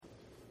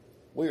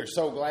We are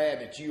so glad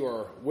that you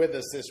are with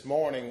us this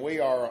morning. We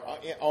are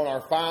on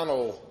our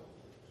final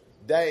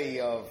day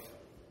of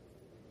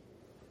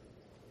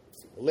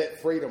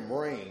Let Freedom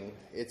Ring.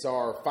 It's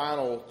our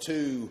final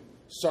two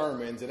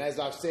sermons. And as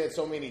I've said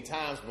so many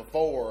times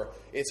before,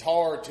 it's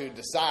hard to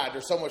decide.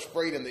 There's so much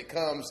freedom that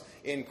comes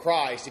in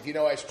Christ. If you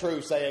know that's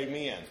true, say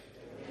amen.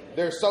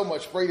 There's so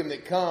much freedom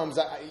that comes.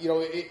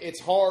 It's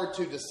hard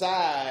to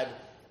decide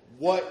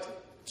what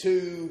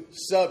two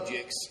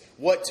subjects,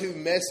 what two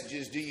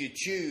messages do you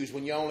choose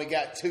when you only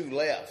got two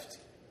left?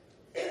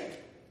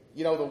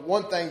 The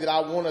one thing that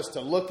I want us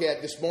to look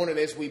at this morning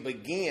as we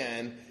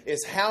begin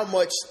is how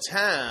much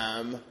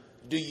time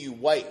do you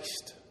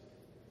waste?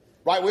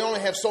 Right? We only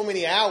have so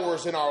many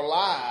hours in our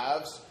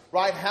lives,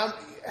 right?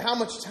 How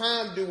much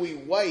time do we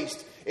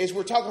waste? As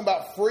we're talking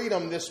about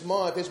freedom this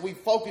month, as we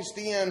focused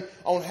in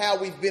on how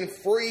we've been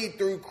freed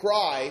through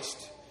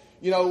Christ.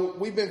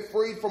 We've been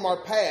freed from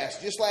our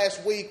past. Just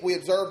last week, we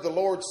observed the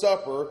Lord's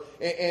Supper,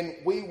 and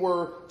we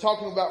were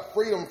talking about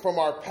freedom from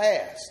our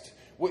past.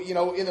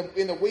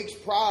 In the weeks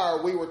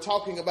prior, we were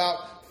talking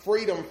about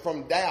freedom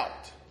from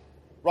doubt,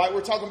 right?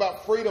 We're talking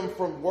about freedom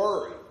from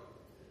worry.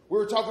 We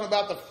were talking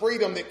about the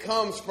freedom that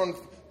comes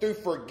through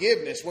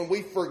forgiveness. When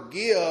we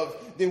forgive,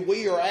 then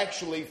we are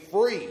actually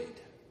freed.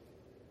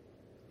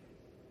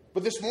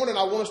 But this morning,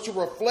 I want us to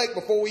reflect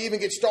before we even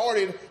get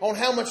started on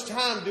how much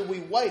time do we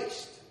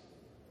waste.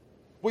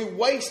 We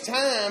waste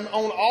time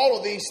on all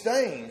of these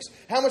things.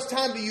 How much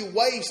time do you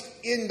waste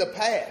in the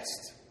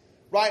past?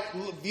 Right?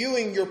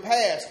 Viewing your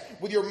past,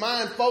 with your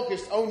mind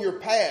focused on your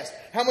past.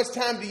 How much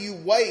time do you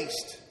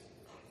waste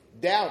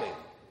doubting?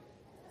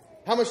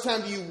 How much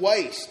time do you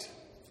waste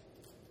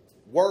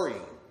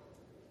worrying?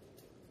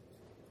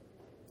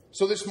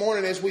 So this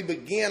morning as we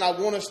begin, I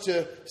want us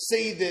to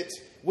see that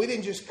we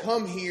didn't just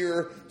come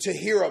here to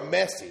hear a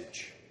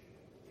message.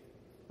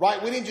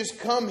 Right? We didn't just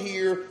come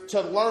here to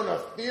learn a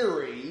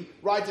theory,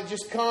 right? To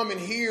just come and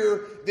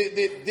hear that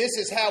this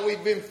is how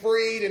we've been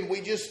freed and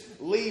we just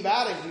leave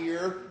out of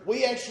here.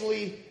 We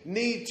actually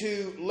need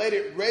to let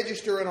it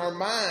register in our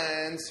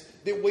minds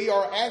that we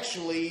are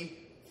actually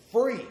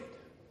freed.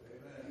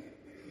 Amen.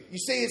 You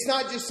see, it's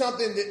not just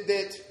something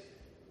that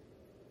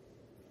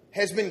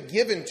has been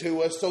given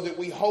to us so that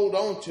we hold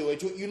on to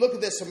it. You look at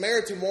the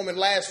Samaritan woman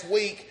last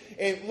week,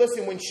 and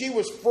listen, when she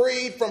was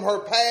freed from her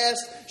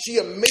past, she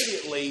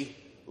immediately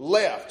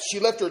left. She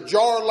left her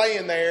jar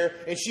laying there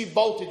and she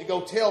bolted to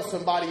go tell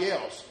somebody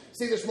else.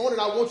 See, this morning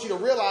I want you to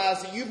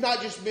realize that you've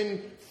not just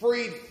been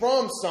freed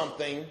from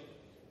something,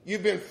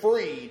 you've been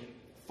freed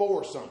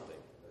for something.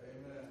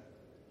 Amen.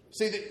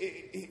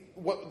 See,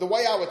 the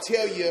way I would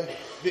tell you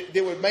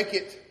that would make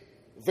it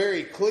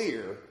very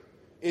clear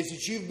is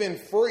that you've been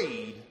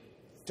freed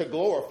to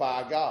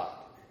glorify God.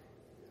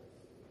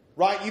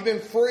 Right? You've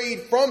been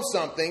freed from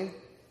something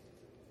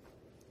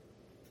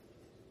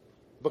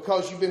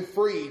because you've been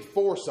freed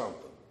for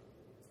something.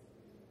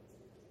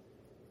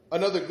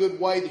 Another good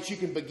way that you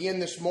can begin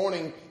this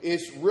morning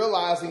is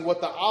realizing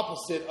what the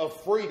opposite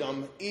of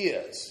freedom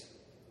is.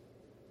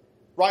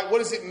 Right? What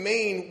does it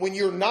mean when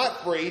you're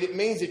not freed? It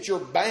means that you're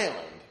bound.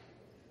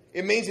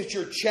 It means that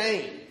you're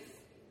chained.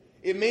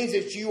 It means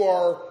that you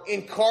are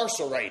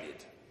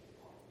incarcerated.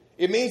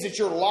 It means that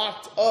you're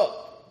locked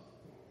up.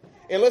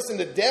 And listen,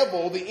 the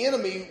devil, the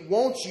enemy,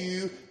 wants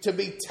you to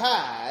be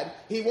tied.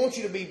 He wants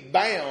you to be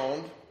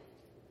bound.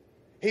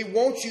 He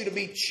wants you to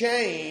be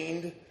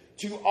chained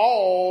to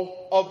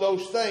all of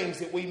those things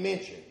that we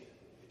mentioned.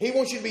 He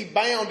wants you to be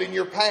bound in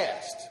your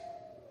past.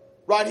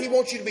 Right? He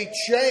wants you to be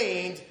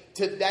chained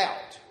to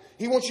doubt.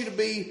 He wants you to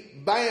be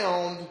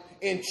bound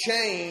and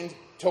chained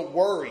to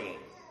worrying.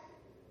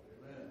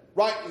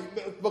 Right?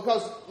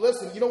 Because,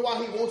 listen, you know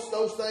why he wants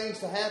those things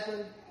to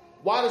happen?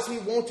 Why does he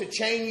want to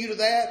chain you to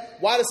that?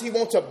 Why does he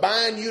want to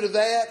bind you to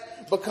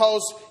that?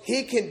 Because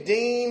he can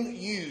deem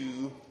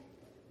you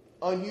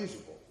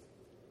unusable.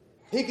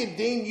 He can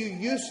deem you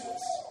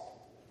useless.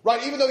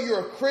 Right? Even though you're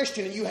a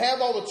Christian and you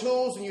have all the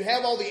tools and you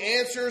have all the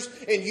answers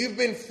and you've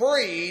been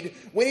freed,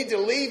 we need to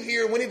leave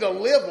here and we need to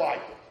live like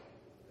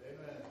it.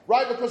 Amen.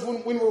 Right? Because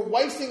when we're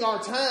wasting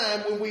our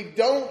time, when we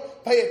don't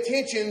pay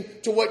attention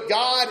to what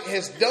God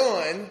has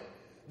done,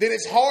 then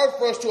it's hard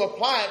for us to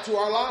apply it to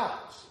our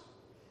lives.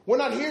 We're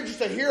not here just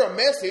to hear a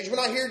message. We're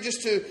not here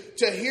just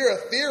to hear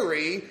a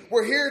theory.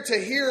 We're here to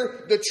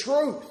hear the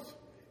truth.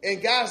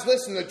 And guys,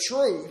 listen, the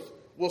truth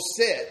will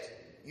set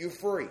you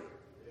free.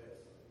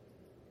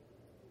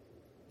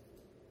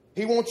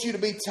 He wants you to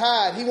be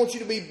tied. He wants you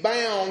to be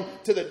bound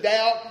to the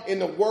doubt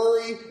and the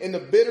worry and the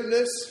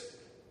bitterness.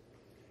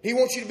 He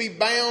wants you to be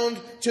bound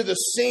to the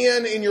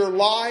sin in your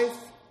life.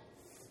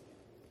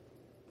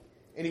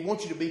 And he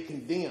wants you to be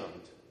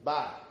condemned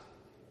by it.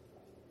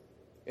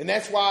 And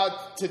that's why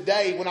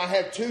today, when I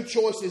have two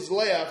choices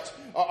left,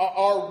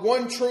 our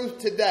one truth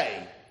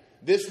today,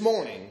 this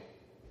morning,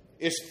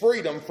 is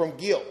freedom from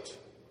guilt.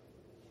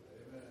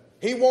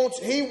 He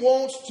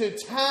wants to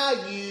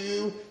tie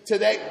you to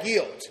that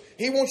guilt.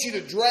 He wants you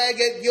to drag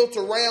that guilt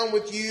around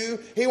with you.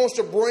 He wants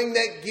to bring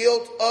that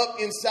guilt up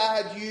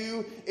inside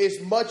you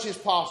as much as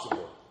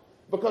possible.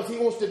 because he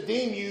wants to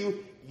deem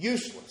you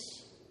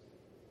useless.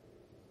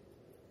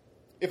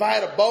 If I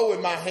had a bow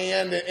in my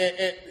hand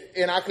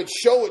and I could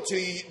show it to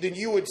you, then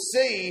you would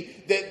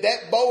see that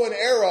that bow and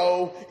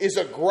arrow is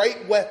a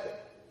great weapon.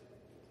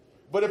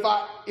 But if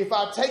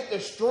I take the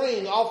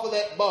string off of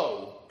that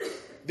bow,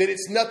 then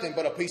it's nothing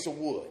but a piece of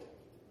wood.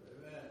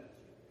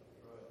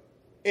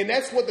 And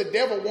that's what the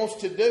devil wants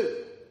to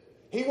do.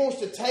 He wants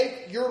to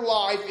take your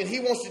life and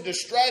he wants to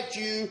distract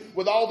you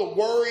with all the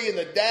worry and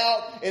the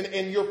doubt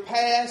and your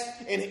past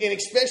and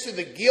especially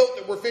the guilt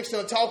that we're fixing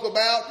to talk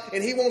about.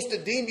 And he wants to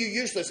deem you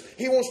useless.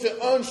 He wants to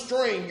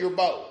unstring your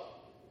bow.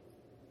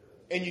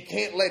 And you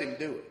can't let him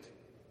do it.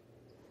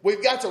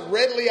 We've got to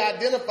readily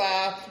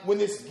identify when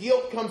this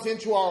guilt comes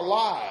into our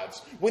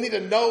lives. We need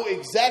to know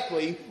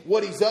exactly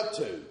what he's up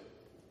to.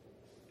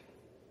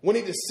 We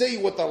need to see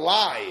what the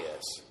lie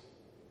is.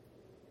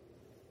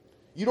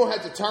 You don't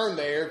have to turn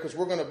there because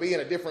we're going to be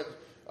in a different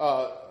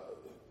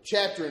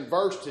chapter and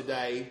verse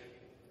today.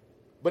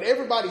 But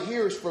everybody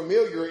here is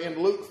familiar in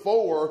Luke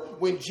 4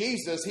 when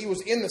Jesus, he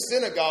was in the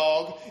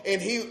synagogue and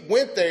he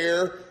went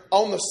there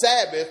on the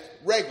Sabbath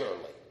regularly.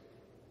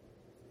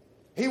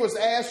 He was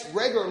asked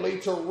regularly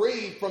to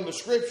read from the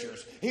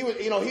scriptures. He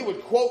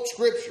would quote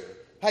scripture.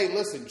 Hey,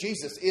 listen,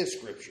 Jesus is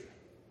scripture.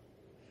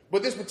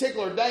 But this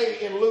particular day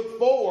in Luke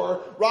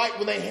 4, right,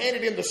 when they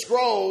handed him the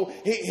scroll,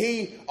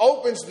 he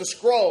opens the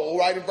scroll,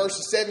 right, in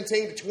verses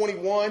 17 to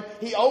 21.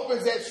 He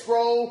opens that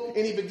scroll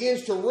and he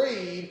begins to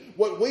read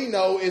what we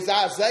know is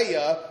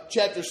Isaiah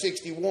chapter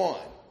 61.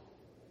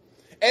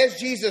 As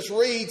Jesus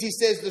reads, he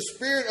says, "The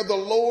Spirit of the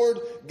Lord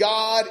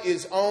God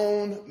is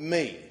on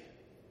me,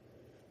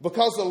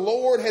 because the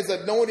Lord has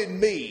anointed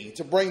me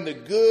to bring the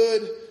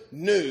good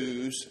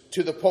news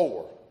to the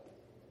poor.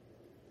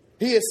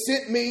 He has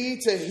sent me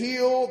to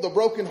heal the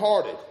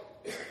brokenhearted,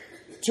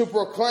 to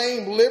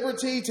proclaim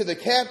liberty to the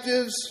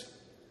captives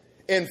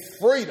and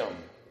freedom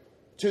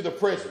to the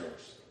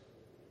prisoners."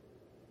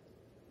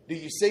 Do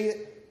you see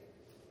it?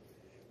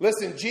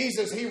 Listen,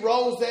 Jesus, he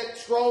rolls that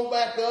scroll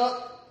back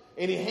up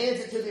and he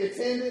hands it to the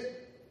attendant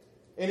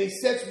and he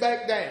sits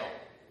back down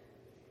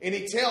and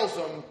he tells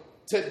them,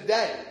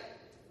 today,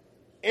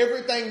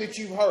 everything that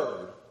you've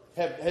heard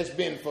has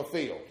been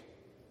fulfilled.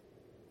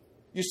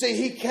 You see,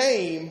 he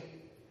came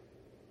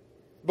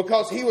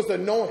because he was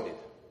anointed.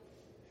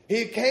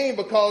 He came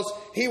because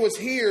he was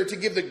here to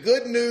give the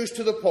good news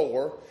to the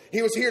poor.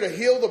 He was here to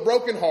heal the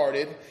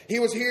brokenhearted. He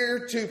was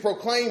here to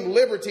proclaim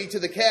liberty to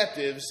the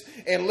captives.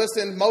 And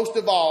listen, most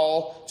of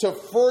all, to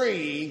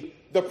free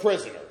the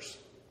prisoners.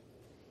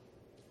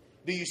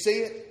 Do you see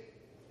it?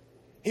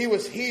 He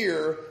was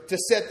here to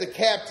set the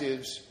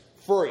captives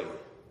free.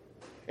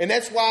 And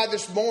that's why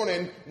this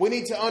morning we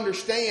need to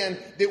understand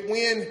that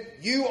when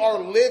you are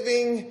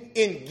living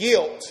in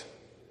guilt,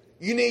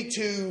 you need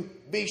to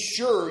be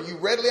sure you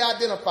readily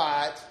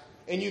identify it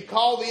and you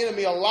call the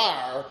enemy a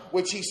liar,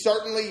 which he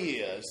certainly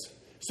is,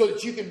 so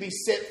that you can be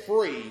set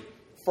free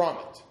from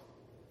it.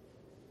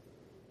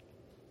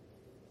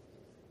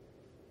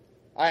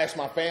 I asked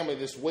my family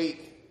this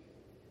week,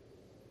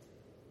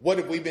 what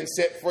have we been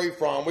set free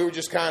from? We were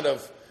just kind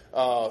of,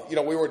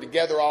 we were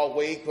together all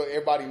week.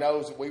 Everybody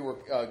knows that we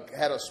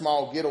had a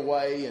small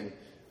getaway.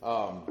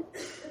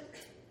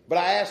 But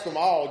I asked them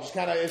all, just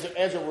kind of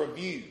as a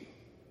review,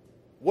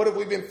 what have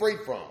we been freed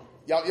from?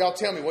 Y'all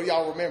tell me, what do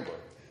y'all remember?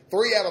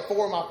 3 out of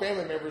 4 of my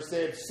family members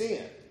said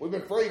sin. We've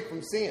been freed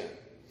from sin.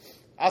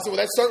 I said, well,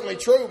 that's certainly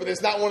true, but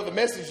it's not one of the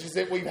messages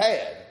that we've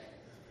had.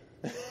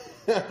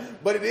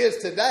 But it is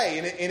today,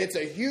 and it's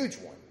a huge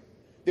one.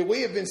 That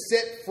we have been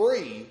set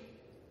free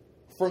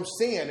from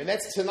sin. And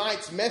that's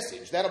tonight's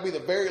message. That'll be the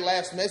very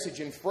last message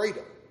in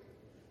freedom,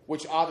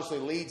 which obviously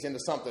leads into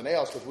something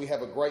else because we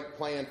have a great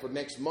plan for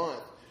next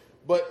month.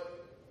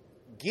 But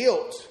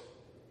guilt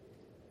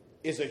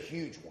is a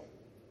huge one.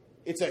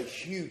 It's a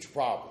huge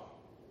problem.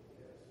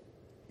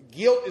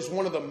 Guilt is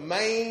one of the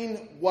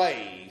main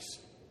ways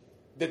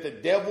that the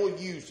devil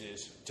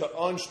uses to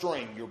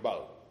unstring your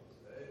bow.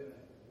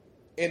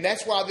 And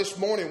that's why this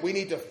morning we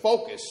need to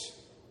focus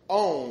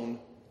on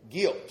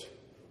guilt.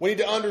 We need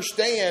to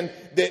understand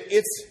that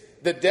it's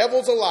the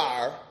devil's a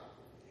liar,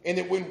 and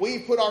that when we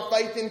put our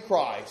faith in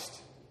Christ,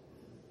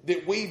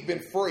 that we've been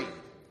freed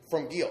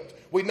from guilt.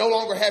 We no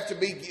longer have to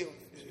be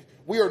guilty.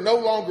 We are no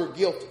longer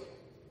guilty.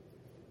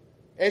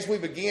 As we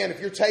begin, if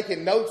you're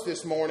taking notes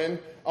this morning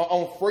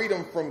on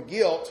freedom from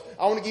guilt,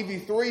 I want to give you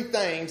 3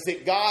 things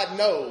that God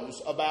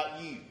knows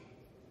about you.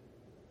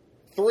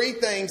 3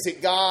 things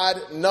that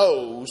God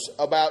knows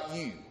about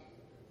you.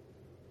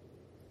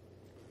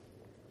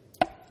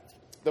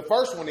 The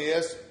first one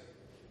is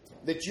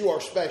that you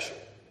are special.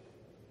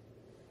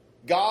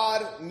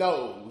 God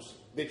knows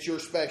that you're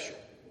special.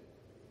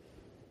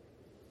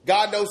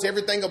 God knows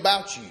everything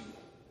about you.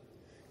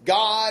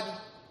 God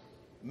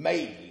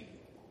made you.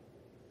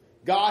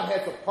 God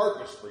has a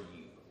purpose for you.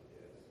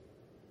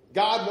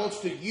 God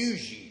wants to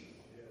use you.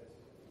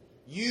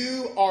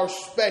 You are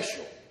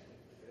special.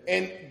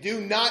 And do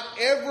not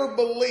ever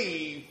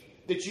believe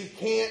that you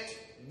can't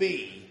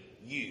be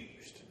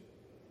used.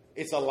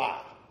 It's a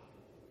lie.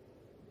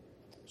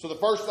 So the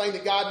first thing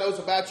that God knows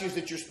about you is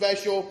that you're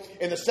special.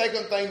 And the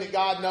second thing that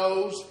God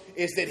knows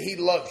is that He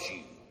loves you.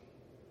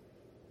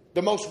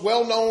 The most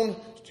well-known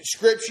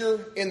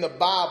scripture in the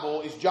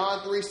Bible is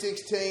John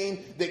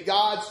 3:16, that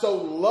God so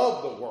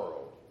loved the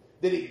world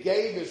that He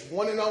gave His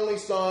one and only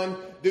Son,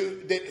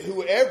 that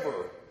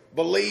whoever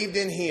believed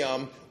in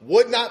Him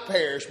would not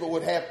perish but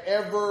would have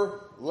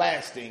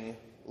everlasting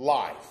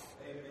life.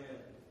 Amen.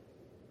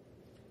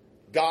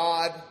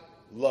 God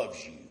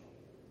loves you.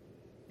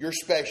 You're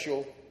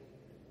special.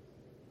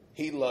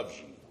 He loves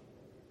you.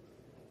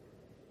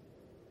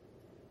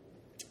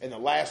 And the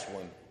last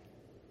one,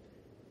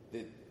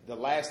 the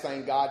last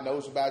thing God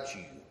knows about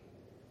you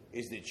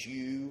is that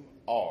you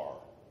are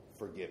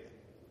forgiven.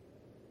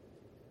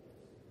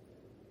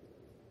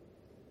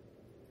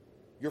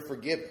 You're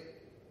forgiven.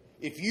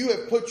 If you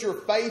have put your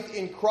faith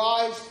in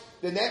Christ,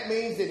 then that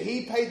means that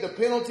He paid the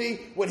penalty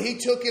when He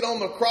took it on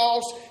the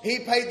cross. He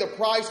paid the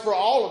price for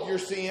all of your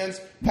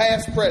sins,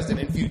 past, present,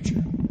 and future.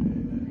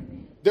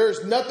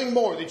 There's nothing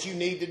more that you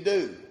need to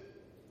do.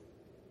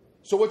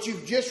 So what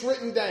you've just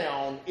written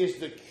down is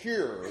the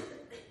cure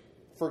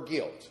for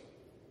guilt.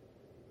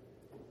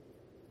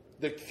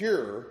 The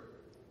cure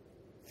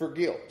for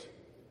guilt.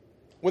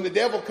 When the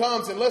devil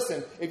comes, and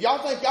listen, if y'all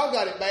think y'all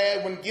got it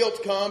bad when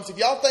guilt comes, if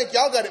y'all think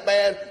y'all got it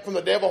bad from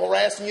the devil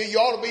harassing you, you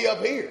ought to be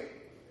up here.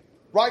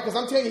 Right? Because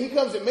I'm telling you, he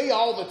comes at me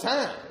all the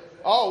time.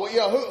 Oh, well,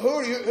 yeah, who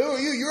are you? Who are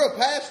you? You're a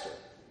pastor.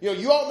 You know,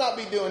 you ought not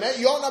be doing that.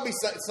 You ought not be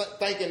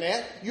thinking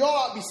that. You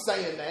ought not be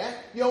saying that.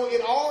 You know,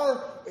 in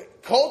our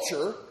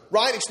culture,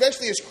 right,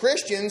 especially as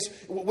Christians,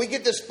 we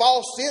get this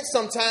false sense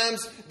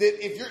sometimes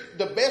that if you're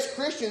the best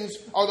Christians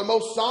are the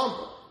most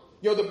somber.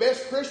 You know, the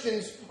best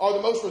Christians are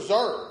the most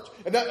reserved.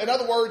 In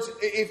other words,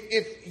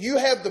 if you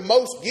have the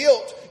most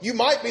guilt, you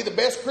might be the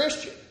best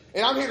Christian.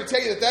 And I'm here to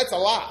tell you that that's a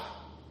lie.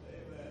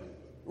 Amen.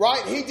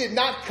 Right? He did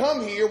not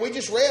come here. We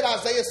just read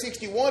Isaiah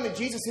 61, and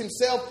Jesus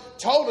Himself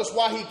told us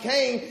why He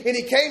came, and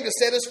He came to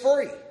set us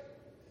free.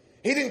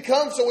 He didn't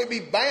come so we'd be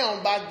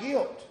bound by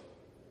guilt.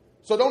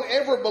 So don't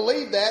ever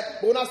believe that.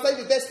 But when I say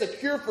that that's the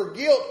cure for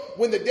guilt,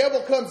 when the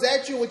devil comes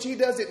at you, which he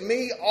does at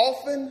me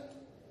often,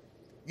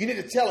 you need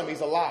to tell him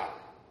he's a liar.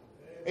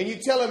 And you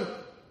tell him,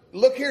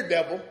 look here,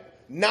 devil,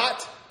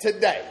 not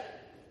today.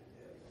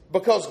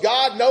 Because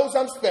God knows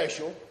I'm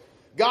special.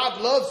 God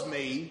loves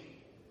me.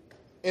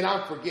 And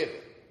I'm forgiven.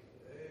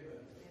 Amen.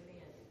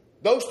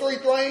 Those three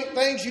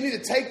things, you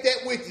need to take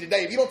that with you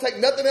today. If you don't take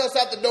nothing else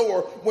out the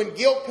door, when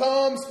guilt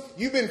comes,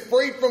 you've been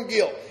freed from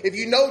guilt. If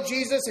you know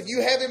Jesus, if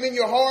you have Him in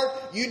your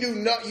heart,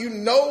 you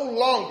no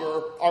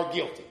longer are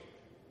guilty.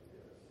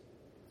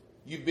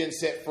 You've been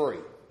set free.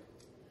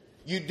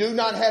 You do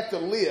not have to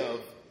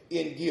live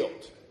in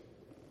guilt.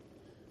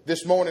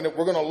 This morning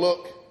we're going to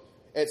look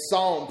at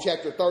Psalm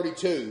chapter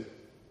 32.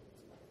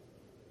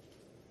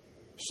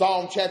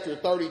 Psalm chapter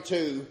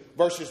 32,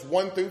 verses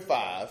 1 through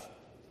 5.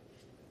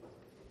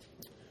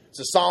 It's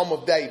a psalm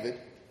of David.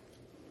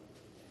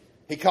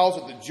 He calls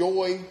it the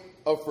joy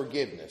of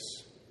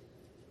forgiveness.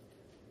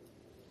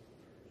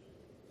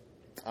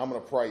 I'm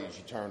going to pray as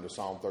you turn to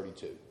Psalm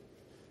 32.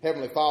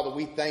 Heavenly Father,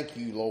 we thank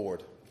you,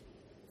 Lord,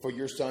 for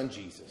your Son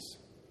Jesus.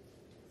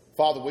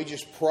 Father, we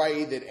just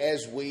pray that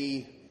as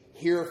we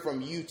hear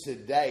from you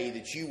today,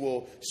 that you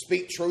will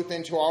speak truth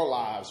into our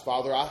lives.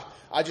 Father,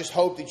 I just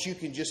hope that you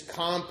can just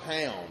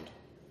compound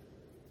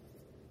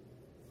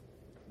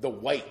the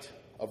weight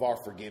of our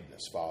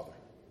forgiveness, Father.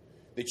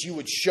 That you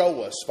would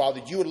show us, Father,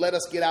 that you would let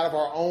us get out of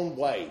our own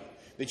way.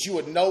 That you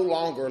would no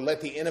longer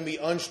let the enemy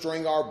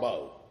unstring our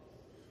bow.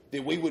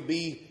 That we would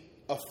be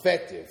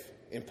effective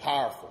and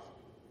powerful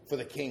for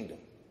the kingdom.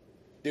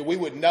 That we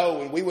would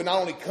know, and we would not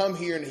only come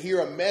here and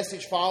hear a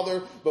message,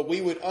 Father, but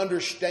we would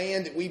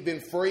understand that we've been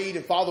freed.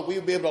 And Father, we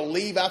would be able to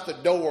leave out the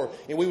door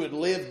and we would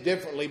live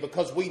differently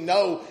because we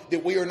know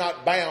that we are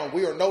not bound.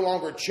 We are no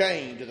longer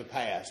chained to the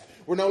past.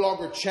 We're no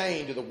longer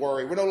chained to the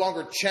worry. We're no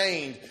longer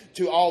chained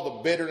to all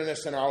the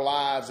bitterness in our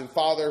lives. And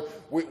Father,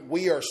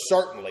 we are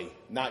certainly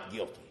not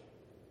guilty.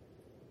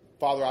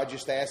 Father, I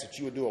just ask that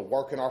you would do a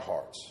work in our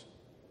hearts.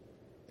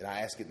 And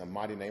I ask it in the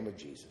mighty name of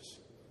Jesus.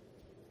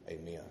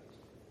 Amen.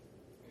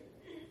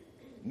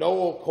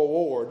 Noel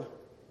Coward,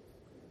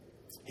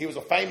 he was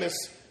a famous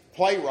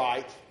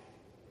playwright,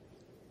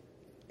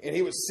 and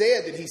he was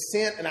said that he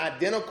sent an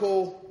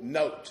identical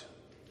note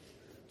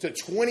to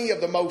 20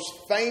 of the most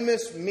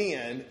famous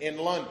men in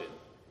London.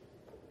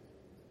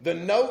 The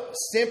note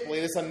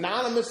simply, this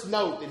anonymous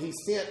note that he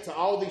sent to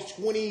all these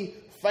 20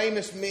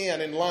 famous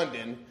men in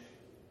London,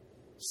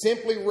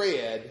 simply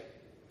read,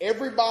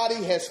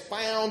 "Everybody has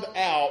found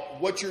out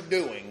what you're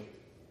doing.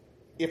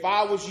 If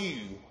I was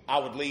you, I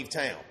would leave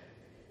town."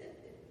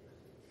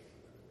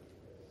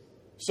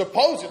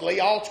 Supposedly,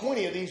 all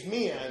 20 of these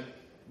men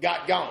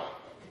got gone.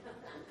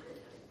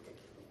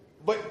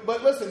 But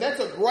listen,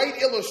 that's a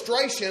great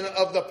illustration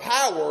of the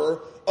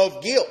power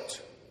of guilt.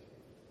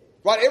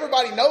 Right?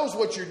 Everybody knows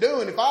what you're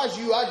doing. If I was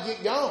you, I'd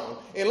get gone.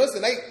 And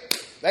listen,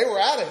 they were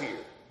out of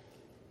here.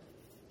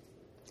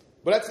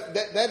 But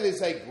that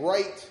is a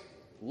great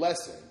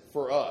lesson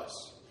for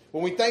us.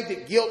 When we think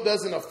that guilt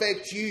doesn't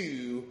affect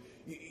you,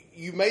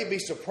 you may be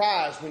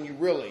surprised when you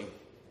really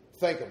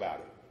think about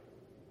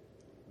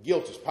it.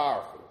 Guilt is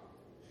powerful.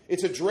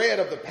 It's a dread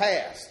of the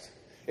past.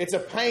 It's a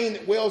pain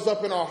that wells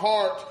up in our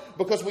heart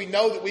because we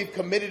know that we've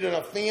committed an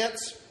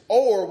offense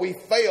or we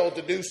failed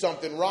to do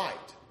something right.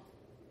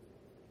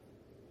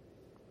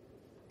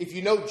 If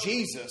you know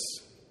Jesus,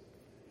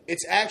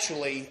 it's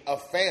actually a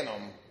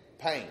phantom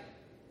pain.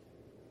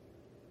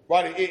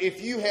 Right?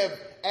 If you have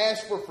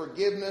asked for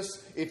forgiveness,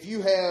 if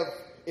you have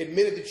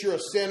admitted that you're a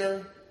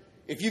sinner,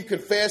 if you've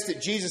confessed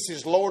that Jesus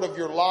is Lord of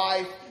your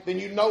life, then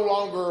you no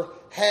longer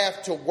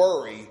have to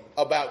worry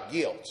about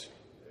guilt.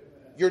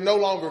 You're no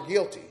longer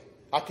guilty.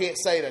 I can't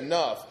say it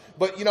enough.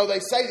 But, they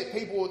say that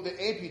people, the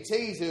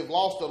amputees who have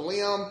lost a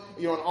limb,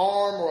 an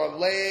arm or a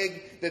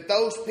leg, that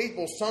those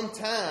people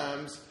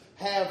sometimes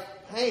have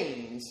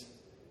pains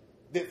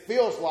that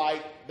feels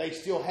like they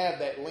still have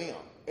that limb.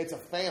 It's a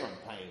phantom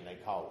pain, they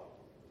call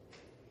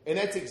it. And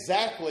that's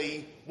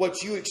exactly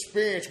what you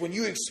experience when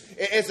you,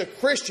 as a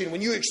Christian,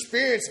 when you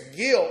experience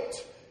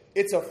guilt,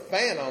 it's a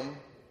phantom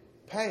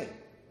pain.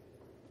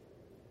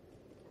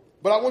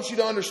 But I want you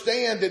to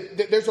understand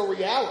that there's a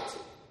reality,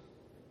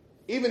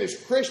 even as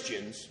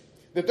Christians,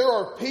 that there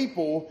are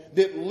people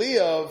that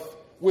live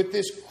with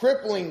this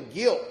crippling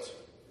guilt.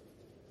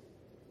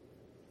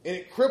 And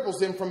it cripples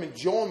them from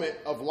enjoyment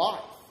of life.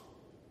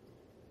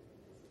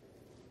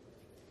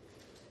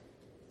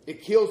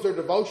 It kills their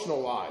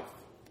devotional life.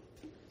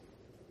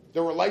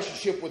 Their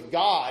relationship with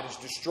God is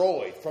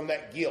destroyed from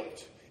that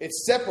guilt. It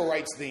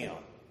separates them.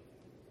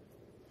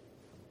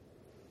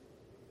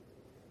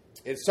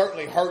 It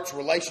certainly hurts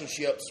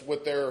relationships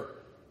with their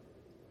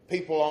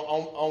people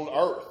on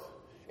earth.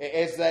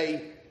 As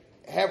they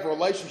have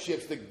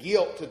relationships, the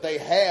guilt that they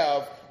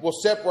have will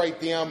separate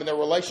them in their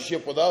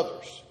relationship with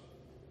others.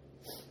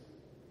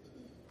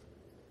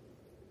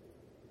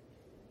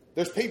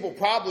 There's people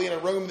probably in a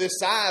room this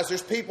size,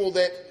 there's people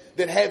that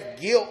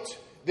have guilt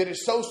that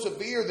is so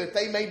severe that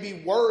they may be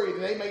worried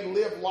and they may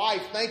live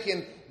life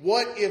thinking,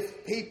 what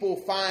if people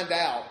find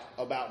out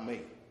about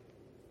me?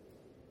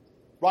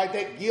 Right?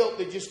 That guilt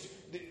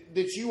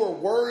that you are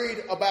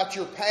worried about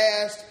your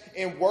past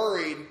and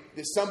worried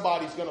that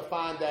somebody's going to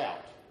find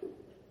out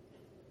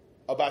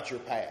about your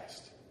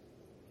past.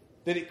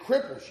 That it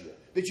cripples you.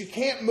 That you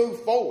can't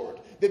move forward.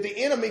 That the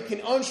enemy can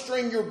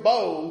unstring your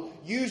bow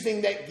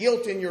using that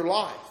guilt in your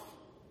life.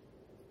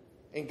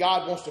 And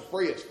God wants to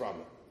free us from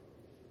it.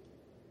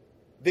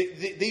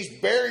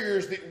 These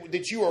barriers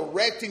that you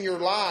erect in your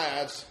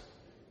lives,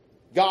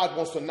 God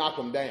wants to knock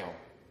them down.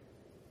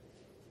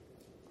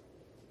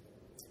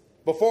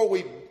 Before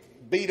we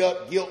beat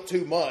up guilt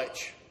too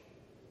much,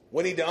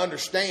 we need to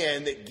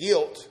understand that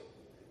guilt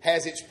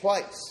has its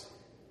place.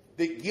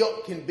 That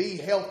guilt can be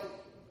healthy.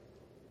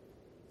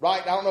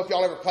 Right? I don't know if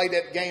y'all ever played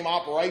that game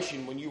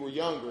Operation when you were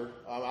younger.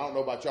 I don't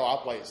know about y'all.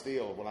 I play it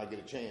still when I get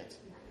a chance.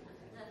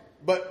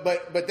 But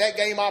that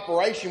game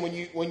Operation, when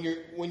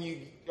you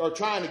are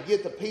trying to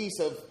get the piece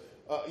of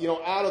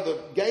out of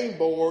the game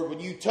board, when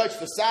you touch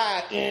the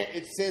side,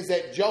 it sends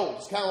that jolt.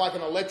 It's kind of like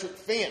an electric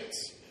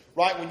fence,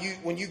 right?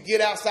 When you get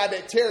outside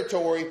that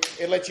territory,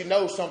 it lets you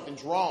know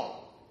something's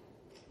wrong.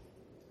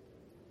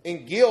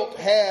 And guilt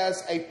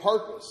has a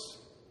purpose.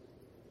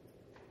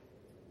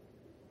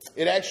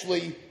 It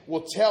actually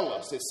will tell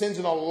us. It sends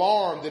an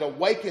alarm that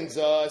awakens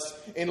us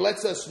and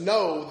lets us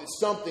know that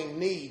something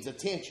needs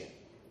attention.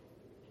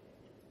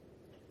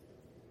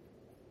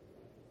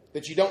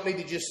 That you don't need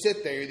to just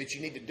sit there, that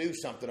you need to do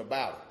something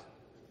about it.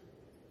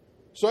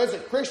 So as a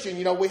Christian,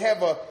 we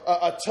have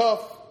a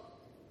tough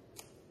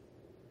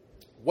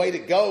way to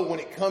go when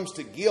it comes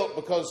to guilt,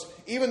 because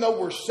even though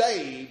we're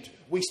saved,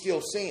 we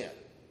still sin.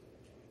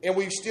 And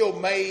we still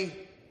may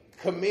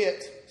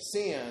commit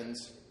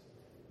sins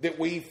that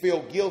we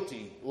feel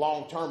guilty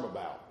long term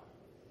about.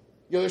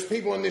 There's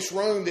people in this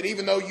room that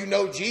even though you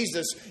know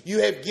Jesus,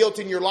 you have guilt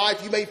in your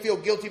life. You may feel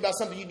guilty about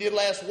something you did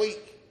last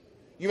week.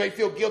 You may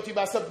feel guilty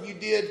about something you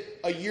did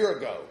a year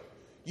ago.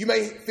 You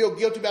may feel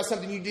guilty about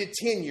something you did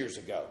 10 years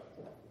ago.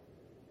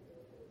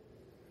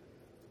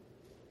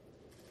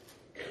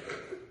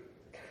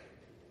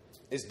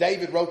 As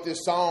David wrote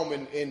this psalm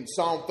in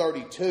Psalm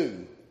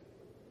 32,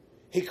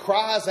 he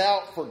cries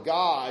out for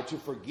God to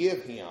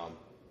forgive him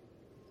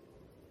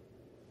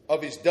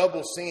of his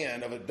double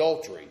sin of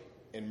adultery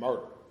and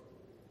murder.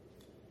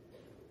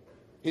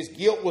 His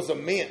guilt was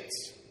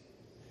immense.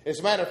 As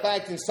a matter of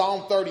fact, in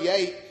Psalm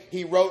 38,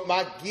 he wrote,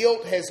 "My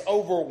guilt has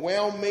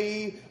overwhelmed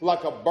me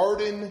like a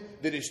burden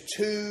that is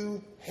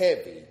too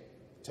heavy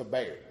to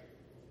bear."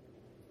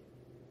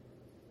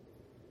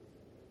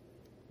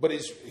 But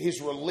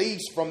his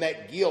release from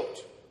that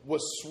guilt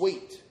was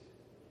sweet.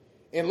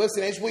 And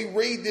listen, as we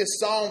read this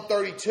Psalm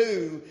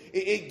 32,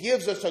 it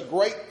gives us a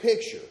great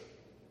picture.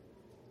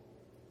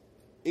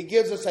 It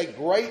gives us a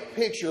great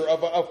picture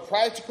of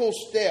practical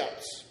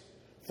steps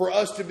for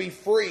us to be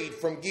freed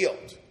from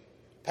guilt.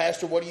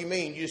 Pastor, what do you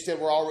mean? You just said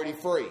we're already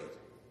freed.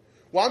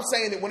 Well, I'm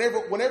saying that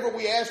whenever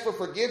we ask for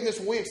forgiveness,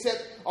 when we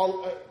accept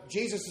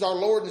Jesus as our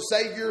Lord and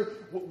Savior,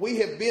 we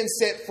have been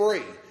set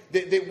free.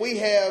 that we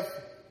have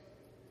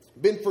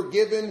been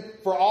forgiven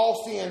for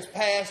all sins,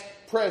 past,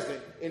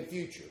 present, and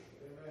future.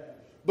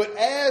 But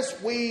as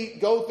we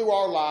go through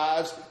our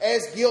lives,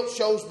 as guilt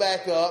shows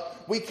back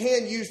up, we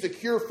can use the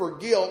cure for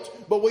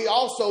guilt, but we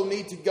also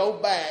need to go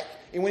back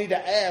and we need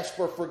to ask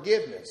for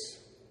forgiveness.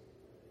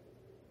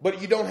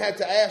 But you don't have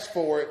to ask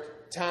for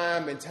it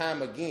time and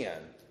time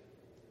again.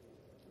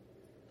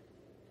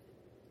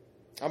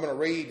 I'm going to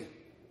read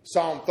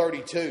Psalm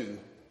 32.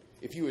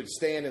 If you would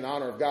stand in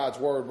honor of God's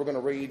word, we're going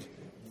to read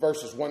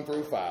verses 1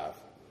 through 5.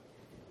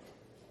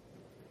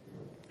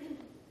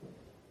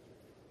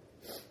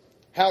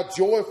 How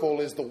joyful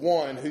is the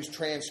one whose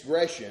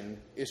transgression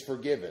is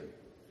forgiven,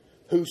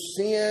 whose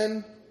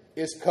sin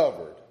is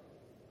covered.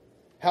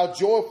 How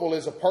joyful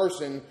is a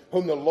person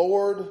whom the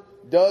Lord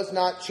does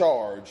not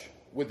charge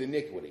with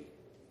iniquity,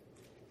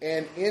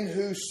 and in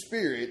whose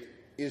spirit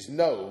is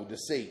no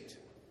deceit.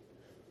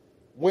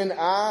 When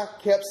I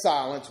kept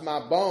silence,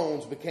 my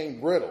bones became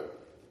brittle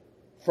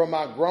from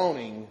my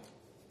groaning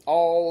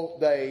all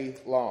day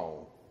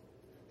long.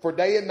 For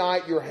day and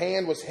night your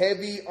hand was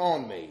heavy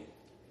on me.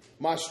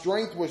 My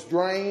strength was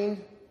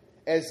drained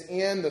as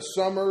in the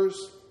summer's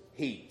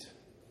heat.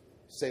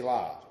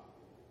 Selah.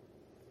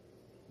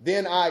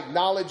 Then I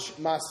acknowledged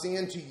my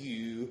sin to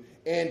you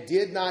and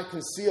did not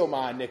conceal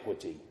my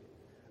iniquity.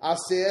 I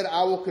said,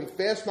 I will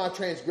confess my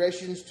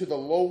transgressions to the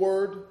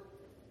Lord,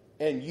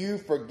 and you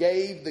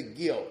forgave the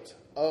guilt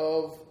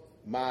of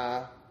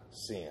my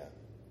sin.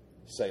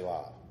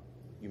 Selah.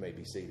 You may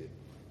be seated.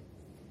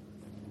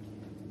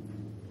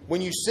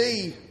 When you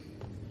see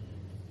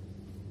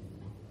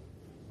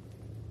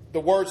the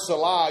word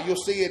Selah, you'll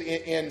see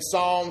it in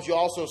Psalms. You'll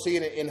also see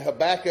it in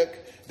Habakkuk.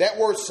 That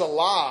word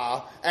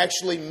Selah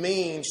actually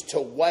means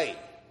to weigh,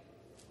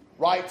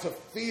 right? To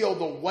feel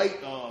the weight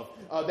of.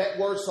 That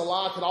word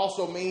Selah could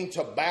also mean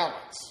to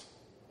balance.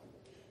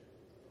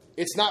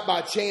 It's not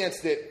by chance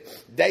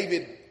that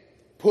David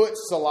put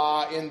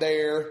Selah in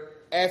there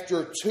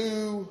after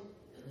two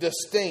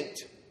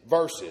distinct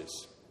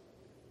verses.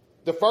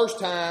 The first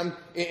time,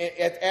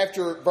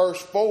 after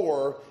verse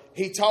 4,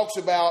 he talks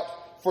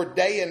about for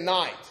day and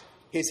night,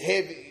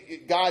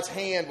 God's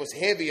hand was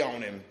heavy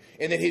on him,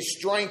 and that his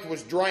strength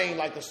was drained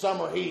like the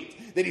summer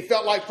heat, that he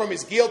felt like from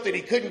his guilt that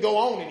he couldn't go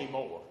on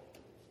anymore.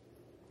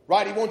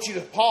 Right? He wants you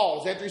to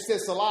pause. After he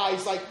says Selah,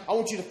 he's like, I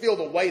want you to feel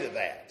the weight of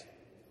that.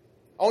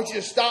 I want you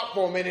to stop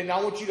for a minute, and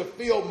I want you to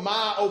feel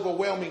my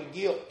overwhelming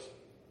guilt.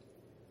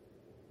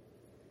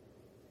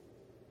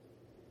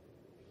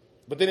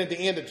 But then at the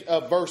end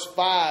of verse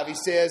 5, he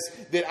says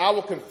that I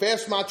will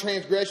confess my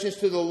transgressions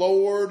to the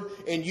Lord,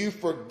 and you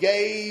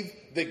forgave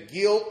the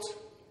guilt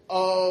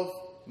of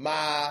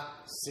my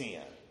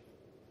sin.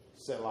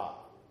 Selah.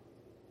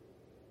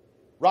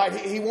 Right?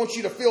 He wants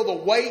you to feel the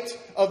weight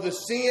of the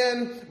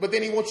sin, but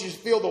then he wants you to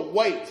feel the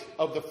weight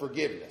of the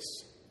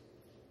forgiveness.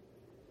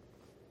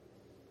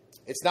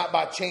 It's not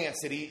by chance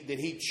that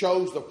he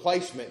chose the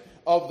placement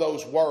of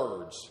those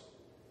words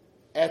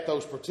at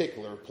those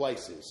particular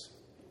places.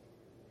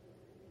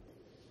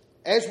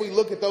 As we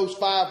look at those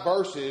 5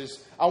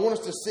 verses, I want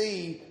us to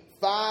see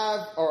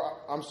 4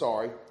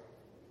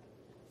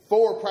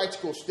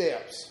 practical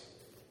steps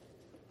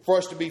for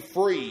us to be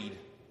freed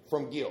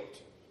from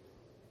guilt.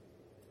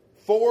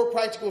 4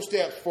 practical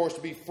steps for us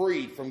to be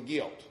freed from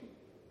guilt.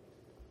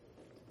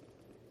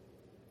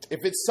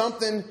 If it's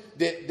something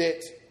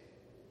that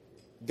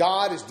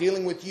God is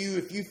dealing with you,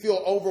 if you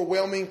feel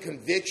overwhelming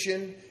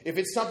conviction, if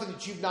it's something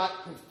that you've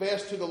not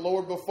confessed to the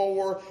Lord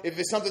before, if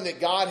it's something that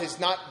God has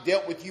not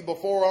dealt with you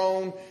before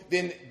on,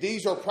 then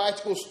these are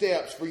practical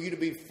steps for you to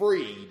be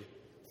freed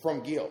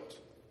from guilt.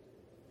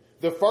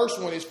 The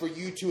first one is for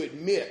you to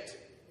admit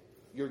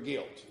your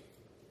guilt.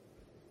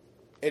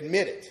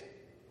 Admit it.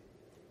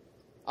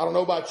 I don't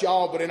know about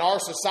y'all, but in our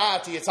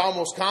society, it's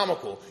almost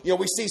comical.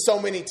 We see so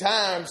many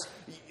times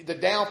the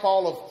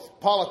downfall of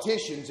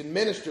politicians and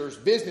ministers,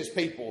 business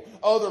people,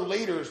 other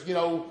leaders,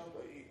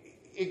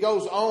 it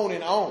goes on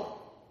and on.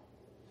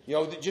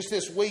 Just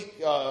this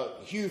week,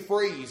 Hugh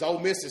Freeze, Ole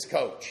Miss's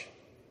coach.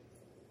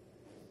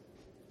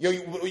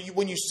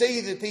 When you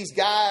see that these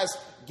guys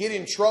get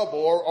in trouble,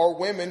 or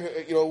women,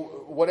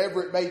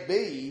 whatever it may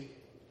be,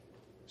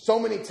 so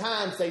many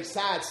times they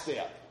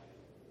sidestep.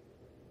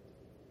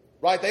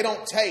 Right? They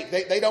don't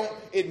they don't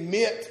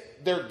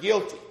admit they're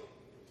guilty.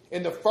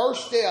 And the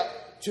first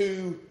step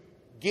to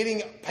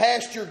getting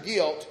past your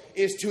guilt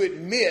is to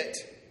admit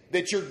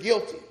that you're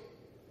guilty.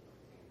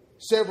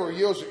 Several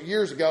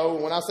years ago,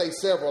 when I say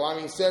several, I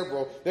mean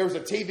several, there was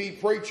a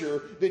TV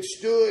preacher that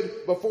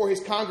stood before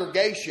his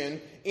congregation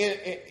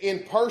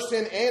in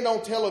person and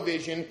on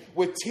television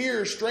with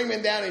tears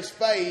streaming down his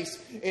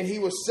face, and he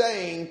was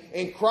saying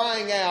and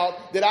crying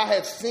out that I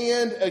have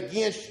sinned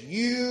against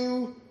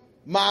you,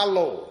 my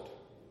Lord.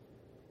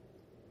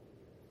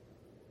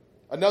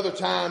 Another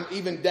time,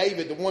 even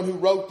David, the one who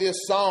wrote this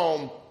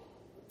psalm,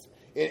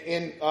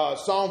 in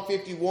Psalm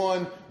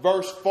 51,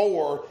 verse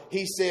 4,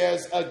 he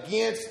says,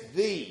 against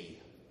thee,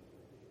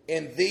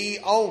 and thee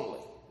only,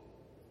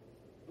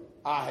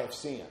 I have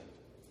sinned.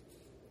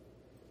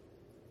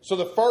 So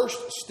the first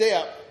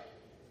step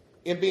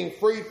in being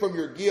freed from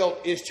your guilt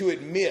is to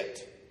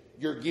admit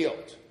your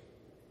guilt.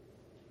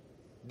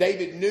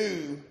 David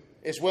knew,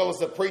 as well as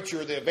the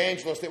preacher, the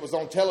evangelist that was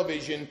on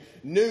television,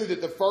 knew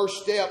that the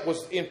first step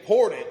was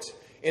important,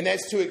 and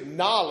that's to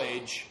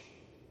acknowledge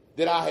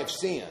that I have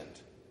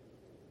sinned.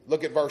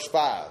 Look at verse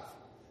 5.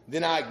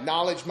 Then I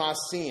acknowledge my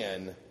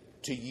sin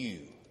to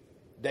you.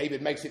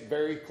 David makes it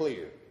very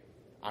clear.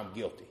 I'm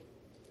guilty.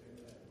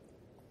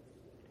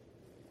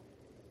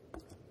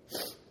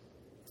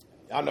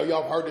 I know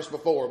y'all have heard this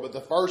before, but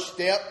the first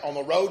step on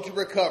the road to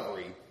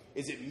recovery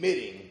is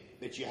admitting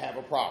that you have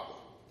a problem.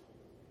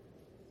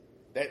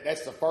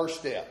 That's the first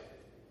step.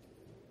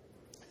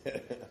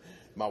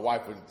 My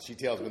wife, she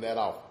tells me that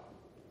often.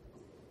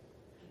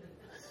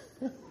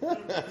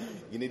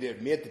 You need to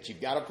admit that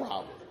you've got a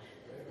problem.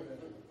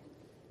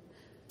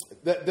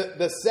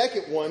 The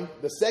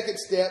second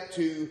step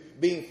to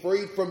being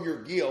freed from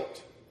your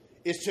guilt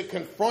is to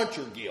confront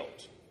your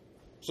guilt.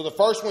 So the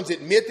first one's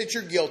admit that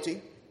you're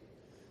guilty.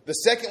 The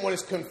second one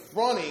is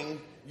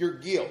confronting your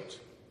guilt.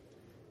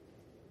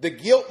 The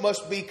guilt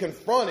must be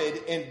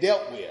confronted and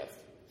dealt with.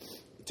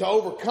 To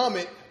overcome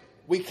it,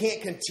 we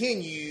can't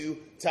continue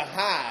to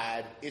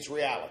hide its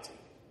reality.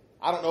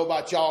 I don't know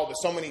about y'all, but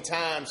so many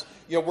times,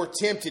 we're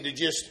tempted to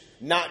just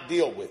not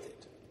deal with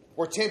it.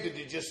 We're tempted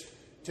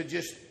to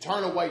just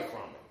turn away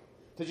from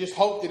it, to just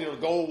hope that it'll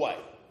go away.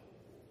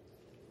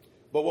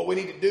 But what we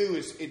need to do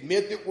is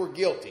admit that we're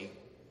guilty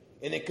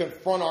and then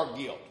confront our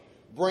guilt.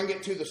 Bring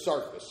it to the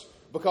surface.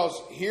 Because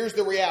here's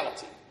the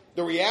reality.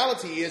 The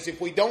reality is if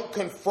we don't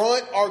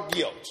confront our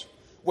guilt,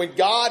 when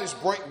God is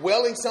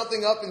welling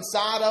something up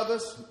inside of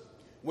us,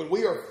 when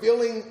we are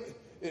feeling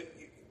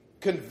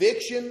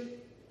conviction,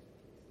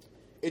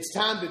 it's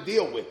time to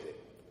deal with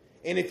it.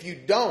 And if you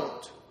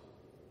don't,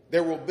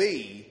 there will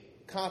be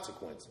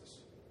consequences.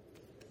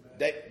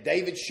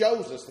 David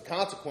shows us the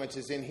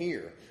consequences in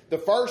here. The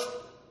first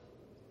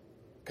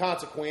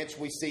consequence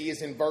we see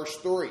is in verse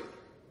 3,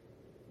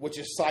 which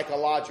is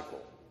psychological.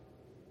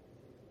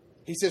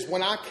 He says,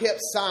 when I kept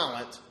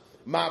silent,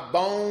 my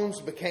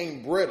bones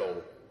became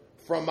brittle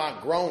from my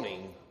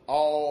groaning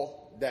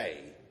all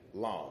day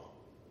long.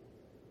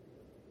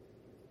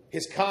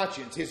 His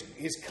conscience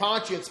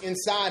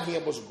inside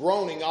him was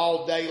groaning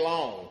all day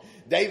long.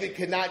 David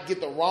could not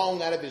get the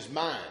wrong out of his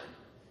mind.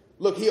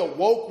 Look, he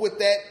awoke with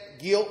that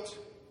guilt.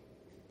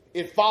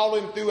 It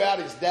followed him throughout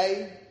his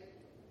day.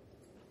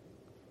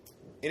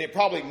 And it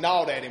probably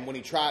gnawed at him when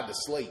he tried to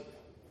sleep.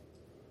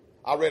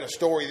 I read a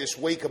story this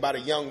week about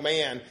a young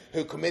man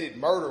who committed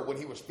murder when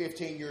he was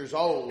 15 years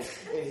old,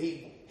 and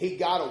he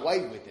got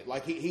away with it.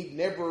 Like he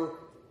never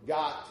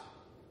got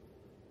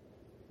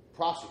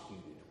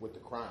prosecuted with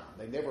the crime.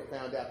 They never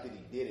found out that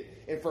he did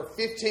it. And for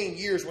 15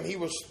 years, when he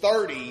was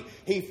 30,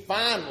 he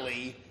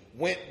finally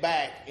went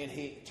back and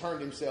he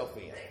turned himself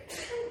in.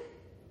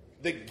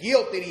 The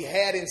guilt that he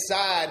had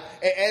inside,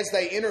 as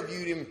they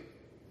interviewed him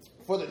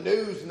for the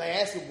news, and they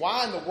asked him,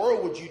 why in the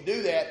world would you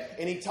do that?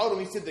 And he told them,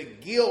 he said, the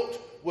guilt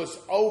was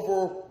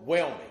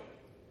overwhelming.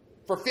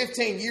 For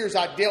 15 years,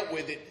 I dealt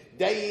with it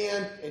day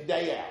in and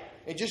day out.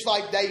 And just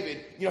like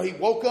David, he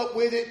woke up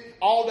with it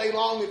all day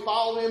long. It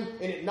followed him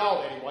and it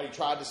gnawed at him while he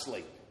tried to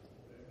sleep.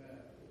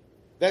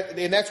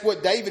 And that's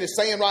what David is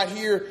saying right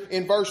here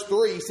in verse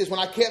 3. He says, when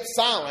I kept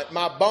silent,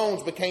 my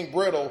bones became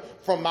brittle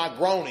from my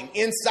groaning.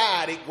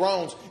 Inside, it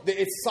groans.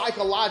 It's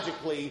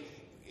psychologically,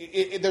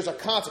 there's a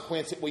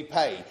consequence that we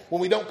pay.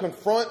 When we don't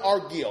confront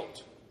our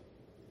guilt,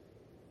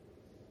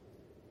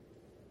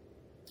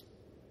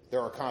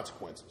 there are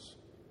consequences.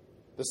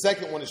 The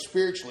second one is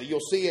spiritually. You'll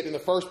see it in the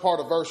first part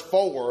of verse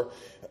 4.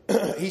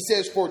 He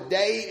says, for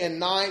day and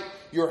night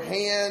your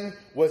hand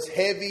was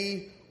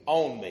heavy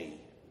on me.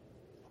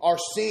 Our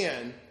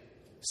sin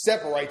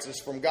separates us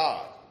from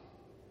God.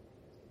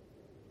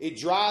 It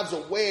drives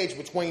a wedge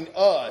between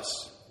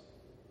us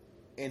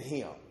and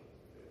Him.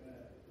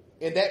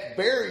 And that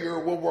barrier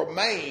will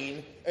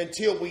remain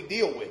until we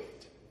deal with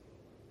it.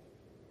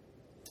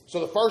 So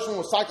the first one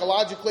was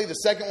psychologically, the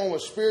second one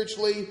was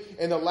spiritually,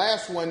 and the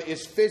last one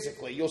is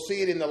physically. You'll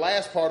see it in the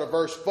last part of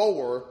verse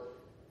 4.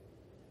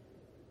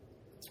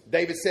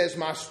 David says,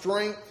 my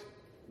strength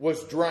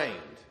was drained,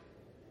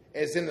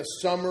 as in the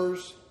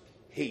summer's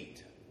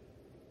heat.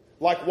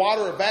 Like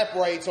water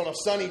evaporates on a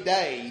sunny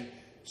day,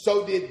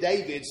 so did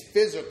David's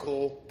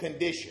physical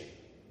condition.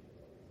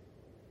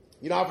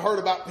 I've heard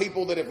about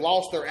people that have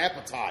lost their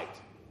appetite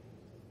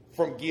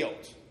from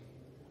guilt.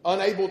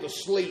 Unable to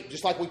sleep,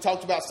 just like we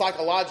talked about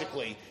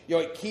psychologically,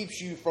 it keeps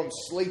you from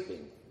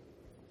sleeping.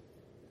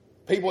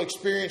 People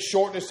experience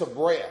shortness of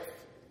breath.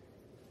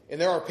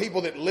 And there are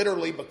people that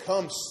literally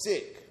become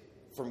sick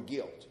from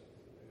guilt.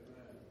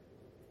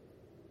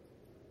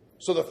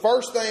 So the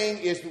first thing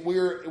is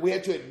we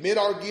have to admit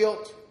our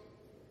guilt.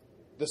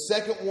 The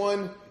second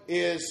one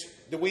is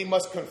that we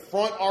must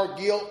confront our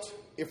guilt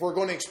if we're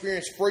going to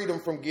experience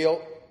freedom from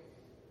guilt.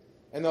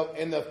 And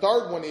the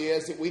third one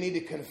is that we need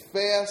to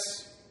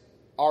confess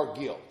our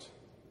guilt.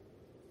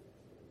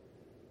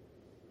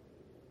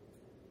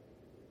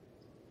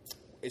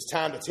 it's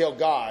time to tell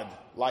God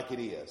like it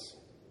is.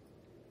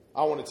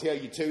 I want to tell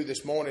you too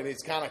this morning,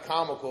 it's kind of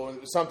comical, and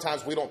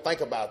sometimes we don't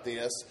think about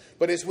this,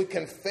 but as we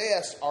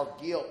confess our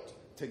guilt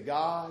to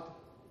God,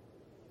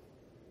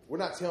 we're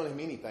not telling him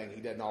anything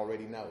he doesn't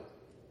already know.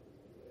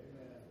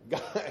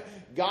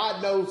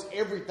 God knows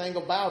everything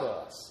about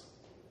us.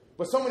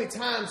 But so many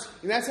times,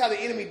 and that's how the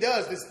enemy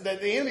does this, that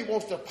the enemy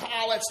wants to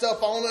pile that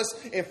stuff on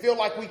us and feel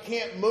like we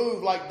can't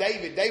move like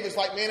David. David's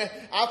like, man,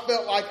 I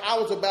felt like I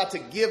was about to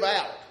give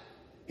out.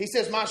 He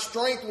says, my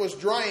strength was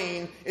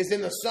drained as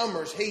in the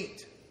summer's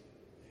heat.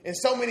 And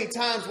so many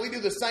times we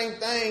do the same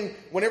thing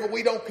whenever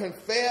we don't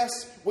confess.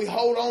 We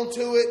hold on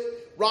to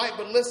it, right?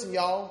 But listen,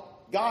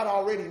 y'all, God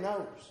already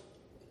knows.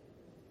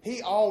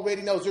 He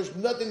already knows. There's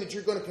nothing that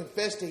you're going to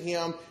confess to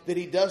him that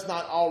he does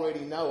not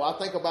already know. I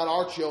think about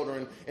our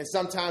children, and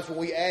sometimes when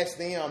we ask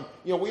them,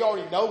 we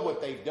already know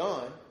what they've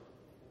done.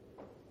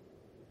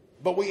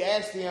 But we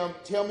ask them,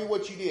 tell me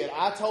what you did.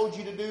 I told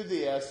you to do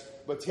this,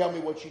 but tell me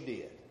what you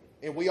did.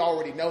 And we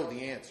already know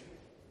the answer.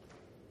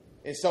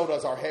 And so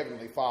does our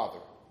Heavenly Father.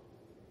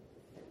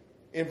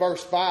 In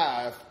verse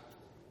 5,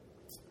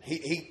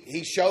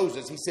 he shows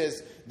us, he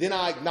says, then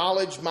I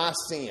acknowledged my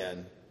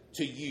sin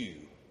to you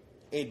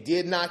and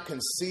did not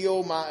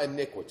conceal my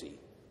iniquity.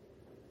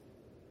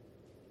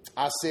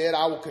 I said,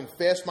 I will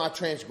confess my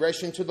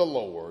transgression to the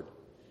Lord,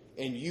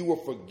 and you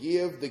will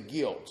forgive the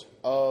guilt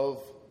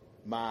of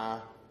my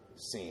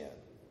sin.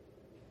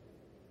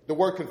 The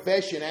word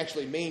confession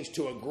actually means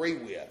to agree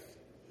with.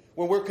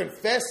 When we're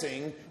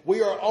confessing,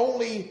 we are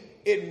only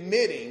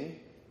admitting,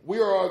 we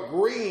are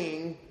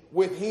agreeing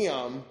with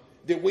him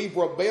that we've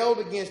rebelled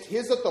against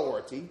his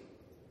authority,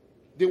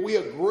 that we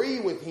agree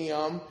with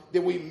him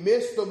that we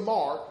missed the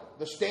mark,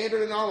 the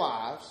standard in our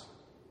lives,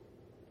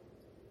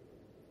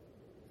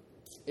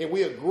 and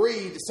we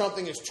agree that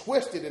something is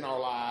twisted in our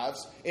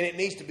lives and it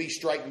needs to be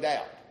straightened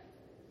out.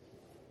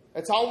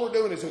 That's all we're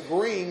doing, is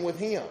agreeing with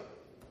him.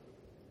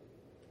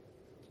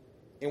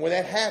 And when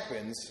that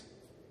happens,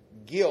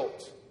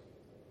 guilt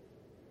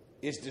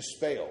is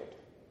dispelled.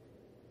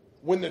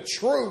 When the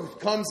truth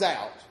comes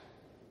out,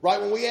 right,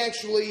 when we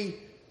actually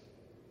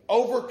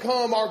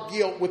overcome our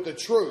guilt with the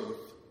truth,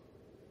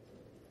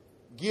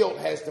 guilt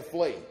has to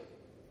flee.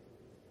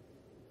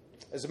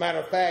 As a matter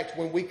of fact,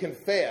 when we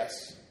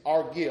confess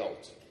our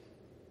guilt,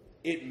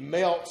 it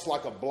melts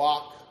like a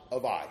block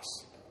of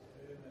ice.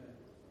 Amen.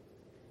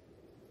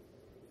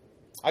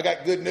 I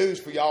got good news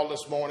for y'all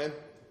this morning.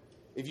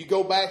 If you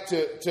go back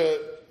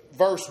to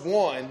verse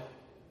 1,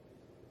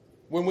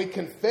 when we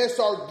confess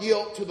our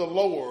guilt to the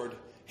Lord,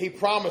 he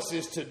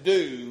promises to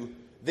do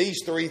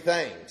these three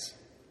things.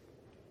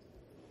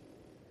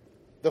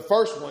 The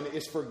first one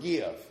is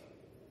forgive.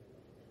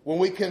 When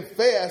we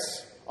confess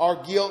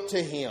our guilt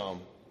to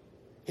him,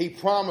 he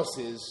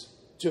promises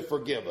to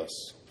forgive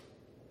us.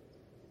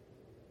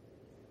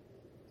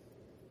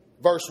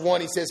 Verse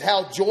 1, he says,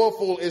 how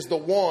joyful is the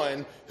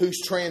one whose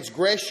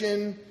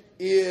transgression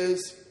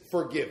is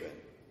forgiven.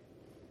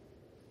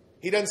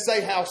 He doesn't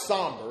say how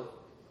somber,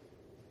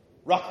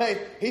 right?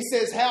 He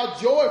says, how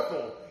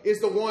joyful is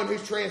the one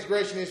whose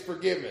transgression is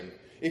forgiven.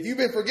 If you've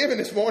been forgiven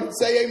this morning,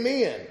 say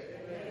amen.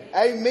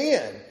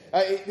 Amen.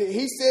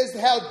 He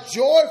says how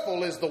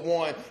joyful is the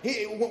one.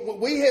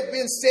 We have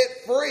been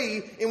set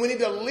free, and we need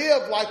to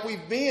live like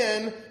we've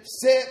been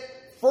set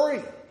free.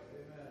 Amen.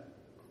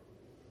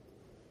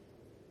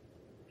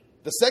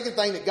 The second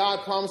thing that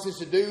God promises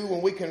to do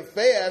when we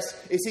confess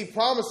is he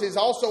promises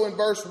also in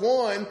verse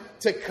 1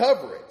 to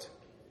cover it.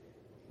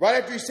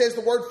 Right after he says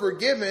the word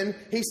forgiven,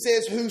 he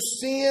says whose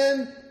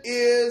sin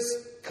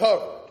is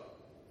covered.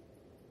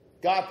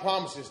 God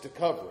promises to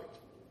cover it,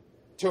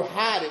 to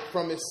hide it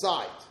from his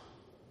sight.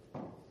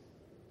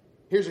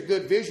 Here's a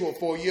good visual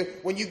for you.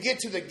 When you get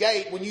to the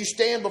gate, when you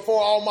stand before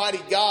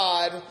Almighty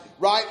God,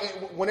 right,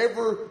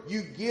 whenever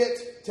you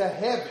get to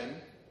heaven,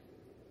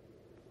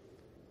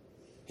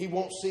 he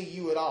won't see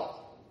you at all.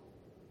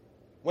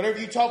 Whenever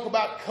you talk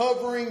about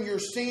covering your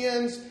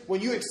sins, when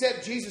you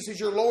accept Jesus as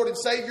your Lord and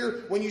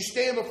Savior, when you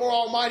stand before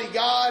Almighty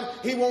God,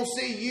 he won't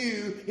see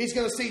you. He's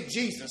going to see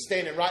Jesus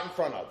standing right in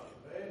front of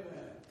you.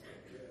 Amen.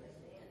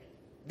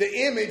 The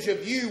image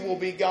of you will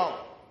be gone.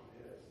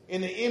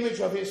 And the image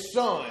of his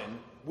Son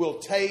will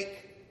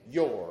take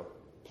your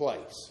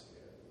place.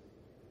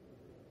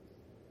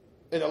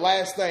 And the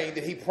last thing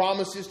that he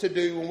promises to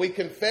do when we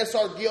confess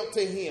our guilt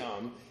to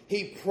him,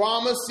 he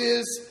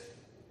promises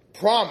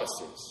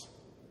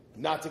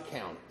not to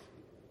count it.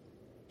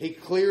 He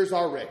clears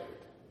our record.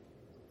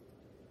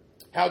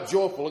 How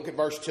joyful, look at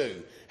verse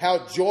 2.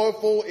 How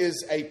joyful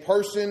is a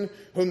person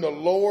whom the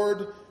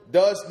Lord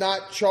does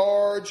not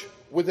charge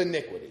with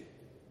iniquity.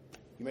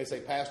 You may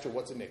say, Pastor,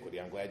 what's iniquity?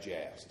 I'm glad you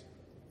asked.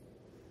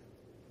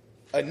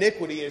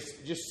 Iniquity is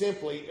just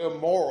simply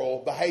immoral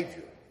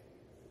behavior.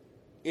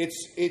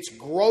 It's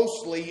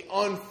grossly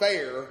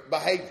unfair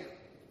behavior.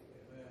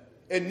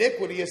 Amen.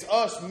 Iniquity is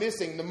us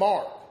missing the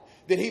mark,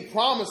 that he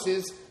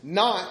promises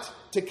not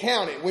to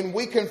count it. When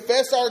we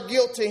confess our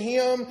guilt to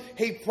him,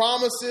 he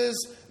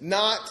promises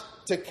not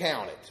to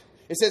count it.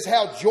 It says,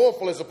 how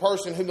joyful is a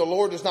person whom the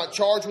Lord does not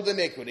charge with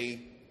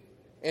iniquity,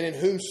 and in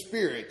whom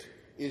spirit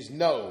is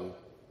no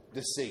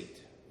deceit.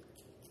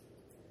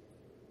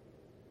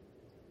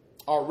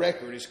 Our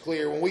record is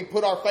clear. When we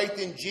put our faith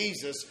in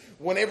Jesus,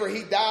 whenever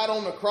He died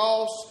on the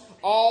cross,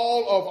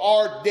 all of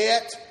our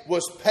debt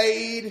was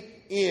paid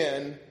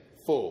in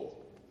full.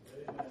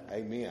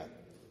 Amen.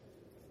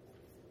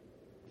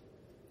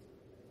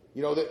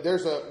 You know,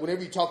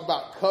 whenever you talk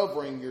about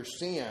covering your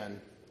sin,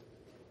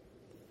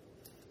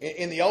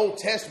 in the Old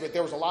Testament,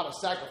 there was a lot of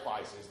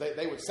sacrifices.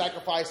 They would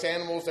sacrifice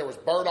animals. There was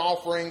burnt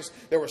offerings.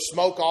 There were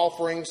smoke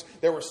offerings.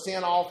 There were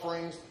sin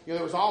offerings. You know,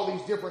 there was all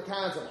these different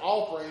kinds of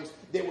offerings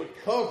that would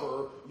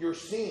cover your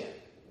sin.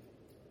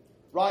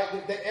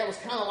 Right? That was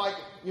kind of like,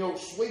 you know,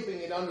 sweeping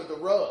it under the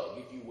rug,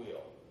 if you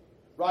will.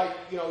 Right?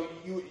 You know,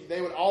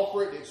 they would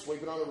offer it, they'd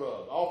sweep it on the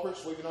rug. Offer it,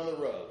 sweep it on the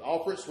rug.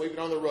 Offer it, sweep it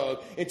on the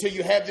rug. Until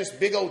you have this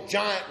big old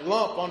giant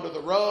lump under the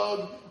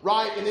rug.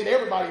 Right? And then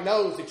everybody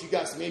knows that you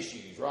got some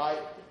issues, right?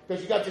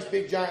 Because you got this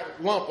big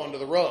giant lump under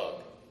the rug.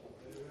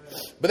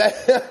 But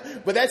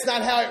that's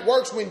not how it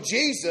works. When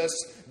Jesus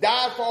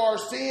died for our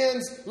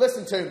sins,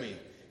 listen to me.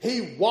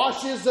 He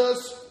washes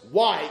us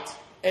white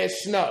as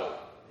snow.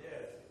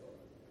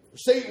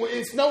 See,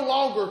 it's no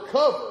longer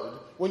covered.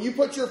 When you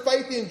put your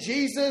faith in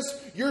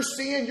Jesus, your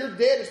sin, your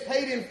debt is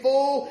paid in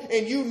full,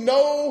 and you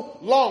no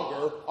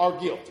longer are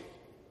guilty.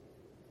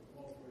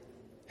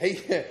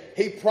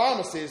 He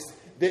promises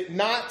that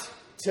not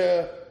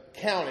to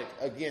count it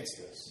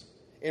against us.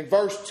 In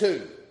verse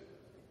 2,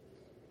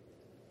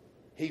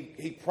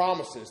 he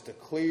promises to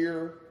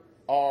clear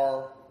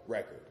our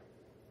record.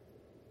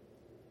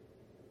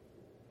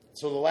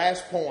 So the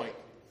last point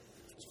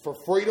for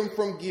freedom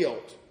from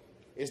guilt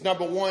is,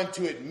 number one,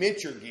 to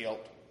admit your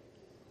guilt,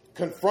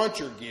 confront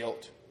your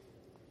guilt,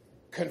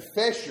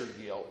 confess your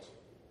guilt,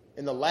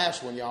 and the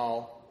last one,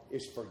 y'all,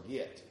 is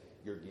forget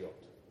your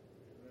guilt.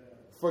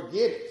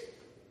 Forget it.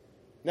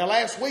 Now,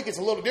 last week it's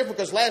a little different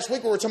because last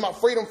week we were talking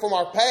about freedom from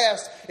our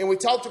past, and we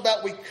talked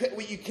about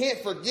you can't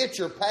forget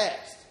your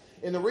past.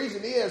 And the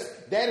reason is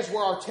that is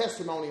where our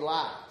testimony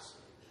lies.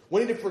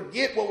 We need to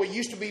forget what we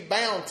used to be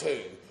bound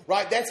to,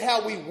 right? That's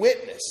how we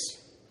witness,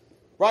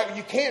 right?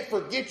 You can't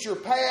forget your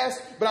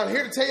past, but I'm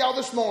here to tell y'all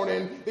this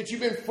morning that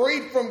you've been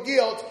freed from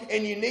guilt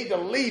and you need to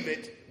leave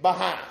it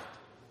behind.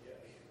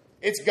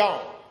 It's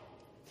gone.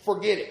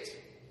 Forget it.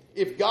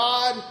 If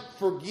God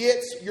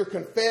forgets your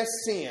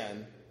confessed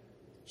sin,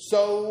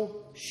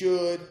 so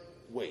should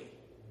we.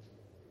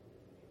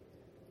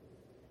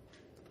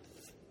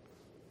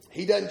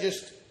 He doesn't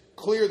just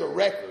clear the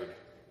record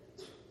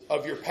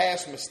of your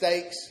past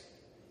mistakes.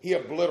 He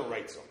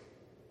obliterates them.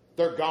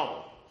 They're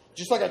gone.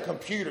 Just like a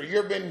computer. You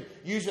ever been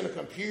using a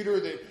computer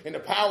and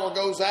the power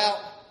goes out?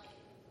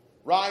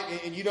 Right?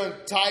 And you done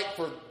type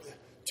for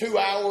 2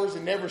 hours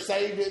and never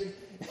saved it.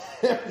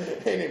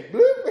 And it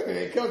bloop, and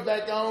it comes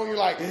back on. You're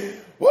like,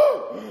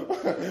 whoa.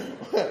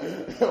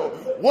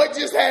 What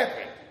just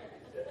happened?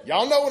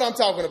 Y'all know what I'm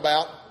talking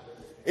about.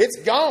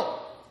 It's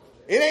gone.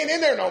 It ain't in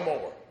there no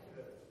more.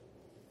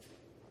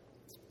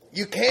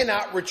 You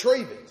cannot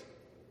retrieve it.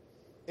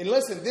 And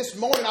listen, this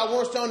morning I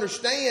want us to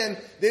understand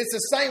that it's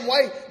the same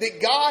way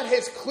that God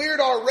has cleared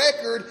our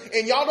record,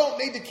 and y'all don't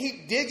need to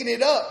keep digging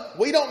it up.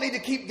 We don't need to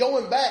keep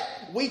going back.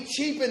 We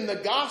cheapen the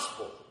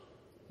gospel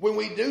when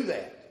we do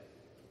that.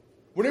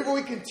 Whenever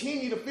we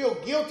continue to feel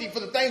guilty for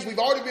the things we've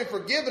already been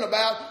forgiven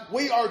about,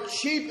 we are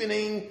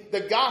cheapening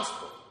the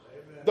gospel.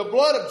 Amen. The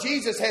blood of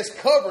Jesus has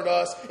covered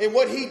us, and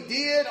what He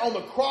did on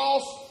the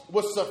cross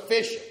was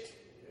sufficient.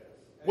 Yes.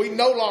 We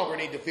no longer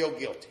need to feel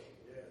guilty.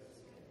 Yes.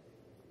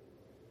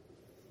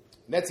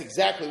 And that's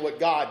exactly what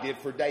God did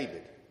for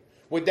David.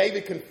 When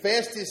David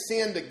confessed his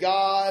sin to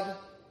God,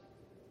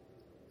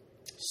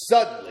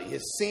 suddenly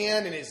his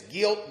sin and his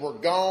guilt were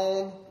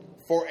gone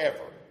forever.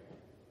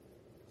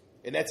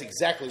 And that's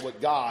exactly what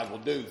God will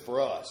do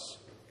for us.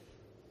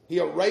 He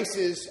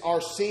erases our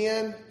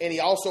sin, and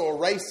He also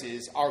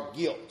erases our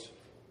guilt.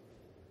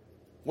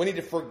 We need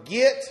to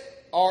forget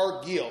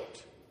our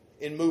guilt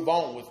and move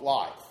on with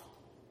life.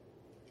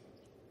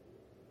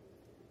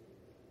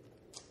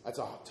 That's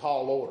a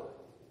tall order.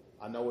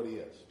 I know it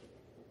is.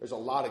 There's a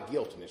lot of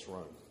guilt in this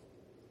room,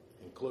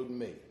 including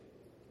me.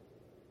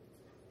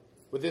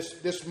 But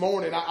this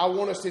morning, I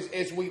want us,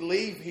 as we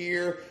leave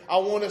here, I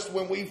want us,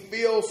 when we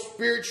feel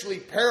spiritually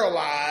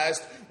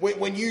paralyzed,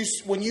 when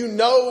you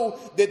know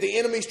that the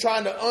enemy's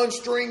trying to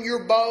unstring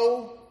your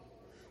bow,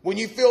 when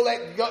you feel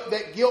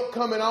that guilt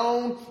coming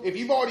on, if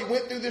you've already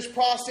went through this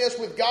process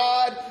with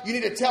God, you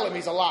need to tell Him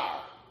He's a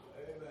liar.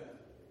 Amen.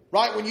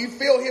 Right? When you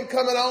feel Him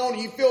coming on,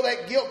 you feel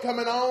that guilt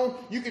coming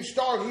on, you can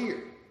start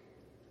here.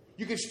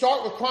 You can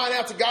start with crying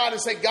out to God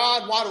and say,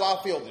 God, why do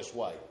I feel this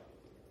way?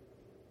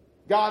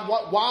 God,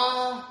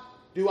 why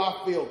do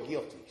I feel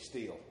guilty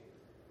still?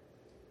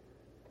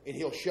 And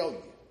He'll show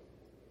you.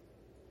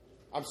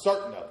 I'm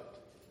certain of it.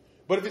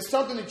 But if it's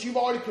something that you've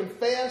already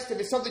confessed, if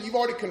it's something you've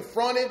already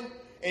confronted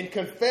and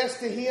confessed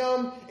to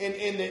Him, and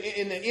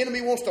the enemy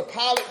wants to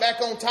pile it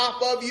back on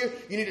top of you,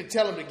 you need to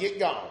tell him to get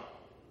gone.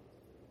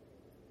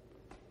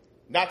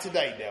 Not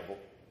today, devil.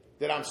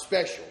 That I'm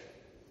special.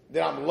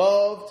 That I'm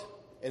loved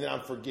and that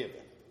I'm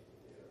forgiven.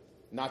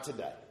 Not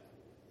today.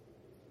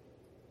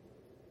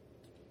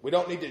 We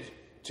don't need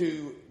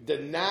to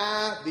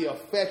deny the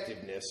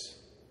effectiveness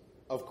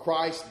of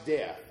Christ's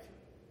death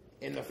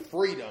and the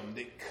freedom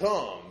that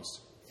comes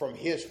from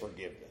his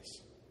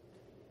forgiveness.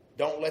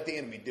 Don't let the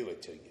enemy do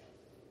it to you.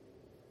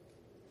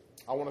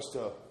 I want us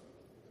to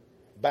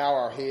bow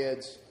our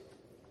heads,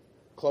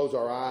 close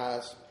our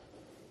eyes,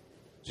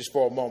 just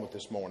for a moment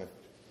this morning.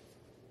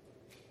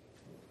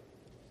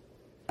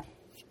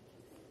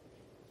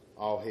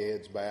 All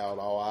heads bowed,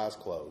 all eyes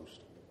closed.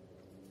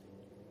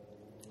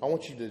 I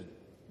want you to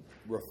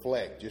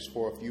reflect just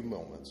for a few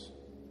moments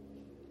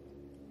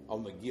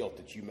on the guilt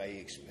that you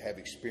may have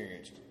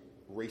experienced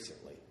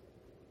recently.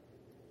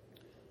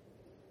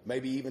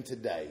 Maybe even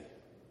today,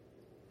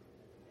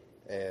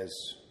 as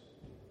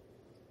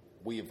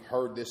we have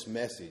heard this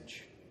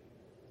message,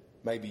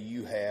 maybe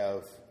you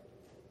have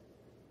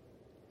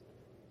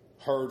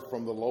heard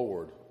from the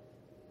Lord.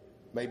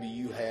 Maybe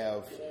you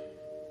have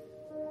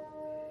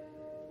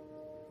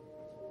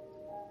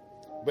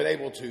been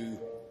able to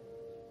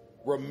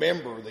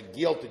remember the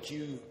guilt that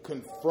you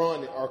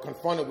are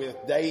confronted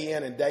with day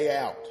in and day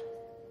out.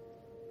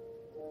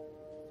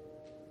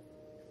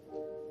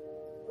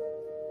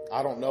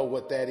 I don't know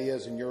what that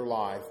is in your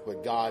life,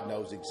 but God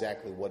knows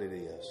exactly what it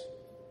is.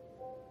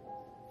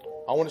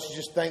 I want us to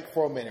just think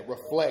for a minute,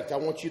 reflect. I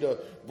want you to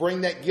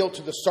bring that guilt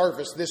to the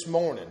surface this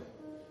morning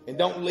and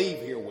don't leave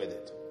here with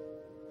it.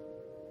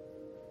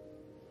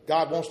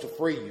 God wants to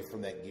free you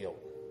from that guilt.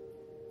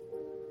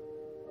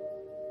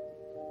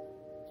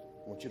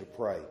 I want you to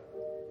pray,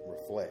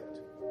 reflect,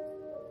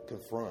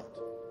 confront,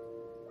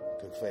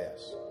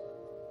 confess.